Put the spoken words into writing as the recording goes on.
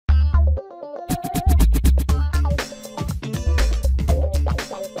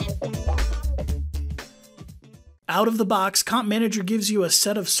Out of the box, Comp Manager gives you a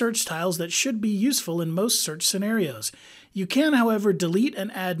set of search tiles that should be useful in most search scenarios. You can, however, delete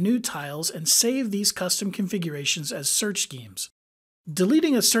and add new tiles and save these custom configurations as search schemes.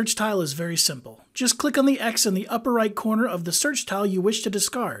 Deleting a search tile is very simple. Just click on the X in the upper right corner of the search tile you wish to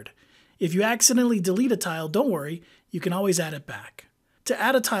discard. If you accidentally delete a tile, don't worry, you can always add it back. To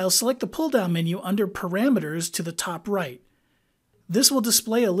add a tile, select the pull-down menu under Parameters to the top right. This will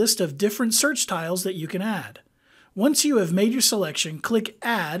display a list of different search tiles that you can add. Once you have made your selection, click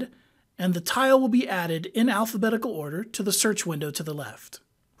Add, and the tile will be added in alphabetical order to the search window to the left.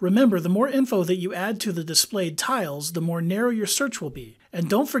 Remember, the more info that you add to the displayed tiles, the more narrow your search will be. And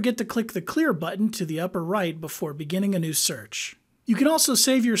don't forget to click the Clear button to the upper right before beginning a new search. You can also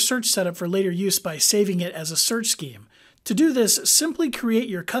save your search setup for later use by saving it as a search scheme. To do this, simply create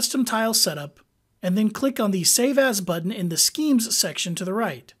your custom tile setup and then click on the Save As button in the Schemes section to the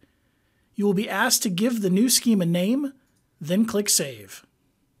right. You will be asked to give the new scheme a name, then click Save.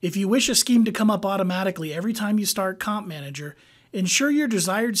 If you wish a scheme to come up automatically every time you start Comp Manager, ensure your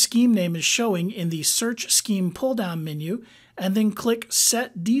desired scheme name is showing in the Search Scheme pull-down menu and then click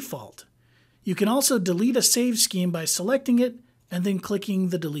Set Default. You can also delete a saved scheme by selecting it and then clicking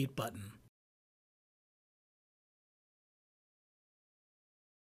the Delete button.